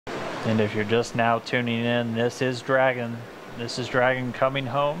And if you're just now tuning in, this is Dragon. This is Dragon coming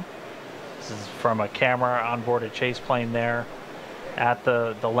home. This is from a camera on board a chase plane there at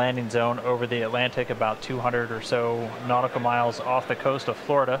the landing zone over the Atlantic, about 200 or so nautical miles off the coast of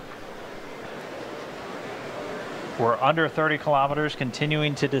Florida. We're under 30 kilometers,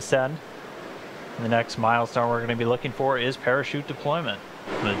 continuing to descend. The next milestone we're going to be looking for is parachute deployment.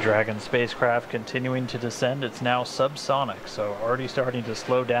 The Dragon spacecraft continuing to descend. It's now subsonic, so already starting to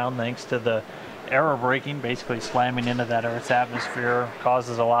slow down thanks to the aerobraking, basically slamming into that Earth's atmosphere,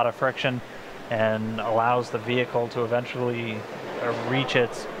 causes a lot of friction and allows the vehicle to eventually reach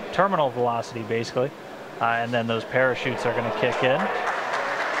its terminal velocity, basically. And then those parachutes are going to kick in.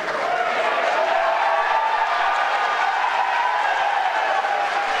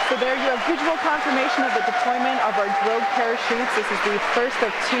 So there you have visual confirmation of the deployment of our drogue parachutes. This is the first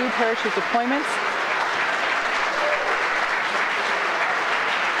of 2 parachute deployments.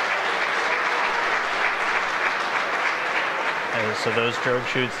 So those drogue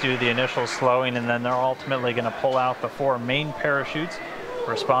chutes do the initial slowing, and then they're ultimately going to pull out the 4 main parachutes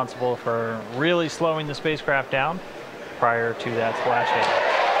responsible for really slowing the spacecraft down prior to that splashdown.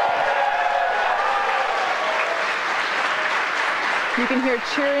 You can hear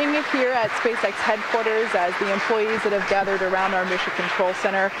cheering here at SpaceX headquarters as the employees that have gathered around our Mission Control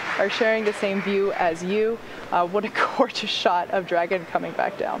Center are sharing the same view as you. What a gorgeous shot of Dragon coming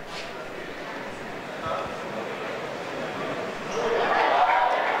back down.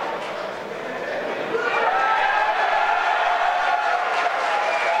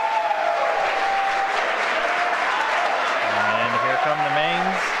 And here come the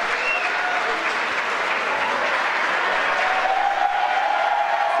mains.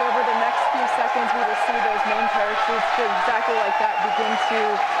 We will see those main parachutes exactly like that begin to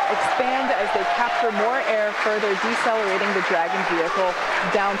expand as they capture more air, further decelerating the Dragon vehicle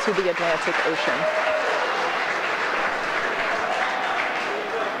down to the Atlantic Ocean.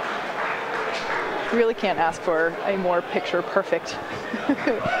 Really can't ask for a more picture-perfect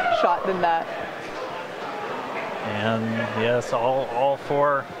shot than that. And yes, all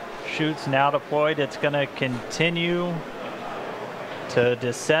 4 chutes now deployed. It's going to continue to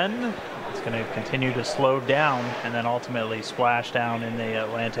descend. It's going to continue to slow down and then ultimately splash down in the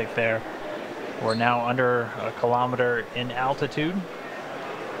Atlantic there. We're now under 1 kilometer in altitude.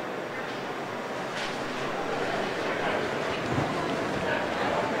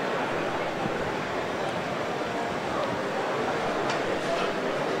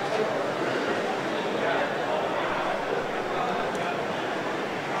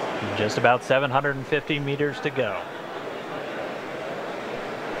 Just about 750 meters to go.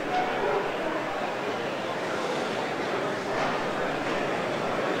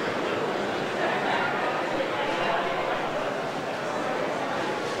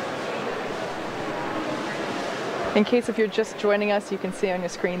 In case if you're just joining us, you can see on your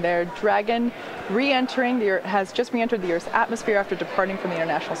screen there, Dragon has just re-entered the Earth's atmosphere after departing from the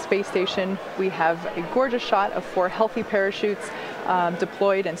International Space Station. We have a gorgeous shot of 4 healthy parachutes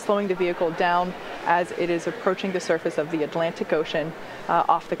deployed and slowing the vehicle down as it is approaching the surface of the Atlantic Ocean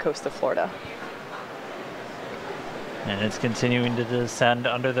off the coast of Florida. And it's continuing to descend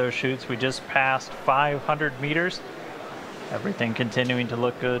under those chutes. We just passed 500 meters. Everything continuing to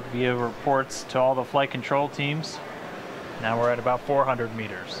look good via reports to all the flight control teams. Now we're at about 400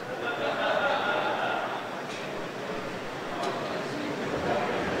 meters.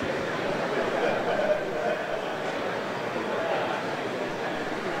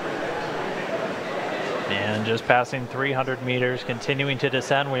 And just passing 300 meters, continuing to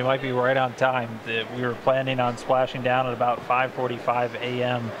descend. We might be right on time. We were planning on splashing down at about 5:45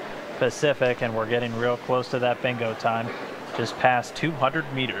 a.m. Pacific, and we're getting real close to that bingo time. Just past 200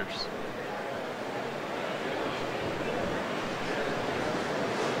 meters.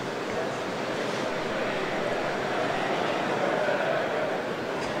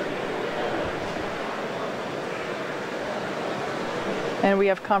 And we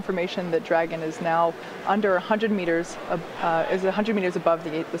have confirmation that Dragon is now under 100 meters, is 100 meters above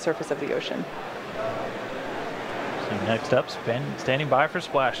the surface of the ocean. So next up, standing by for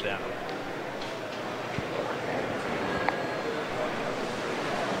splashdown.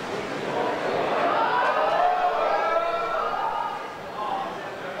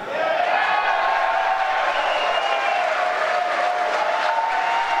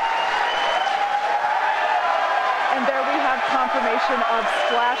 Confirmation of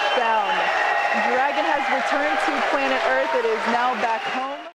splashdown. Dragon has returned to planet Earth. It is now back home.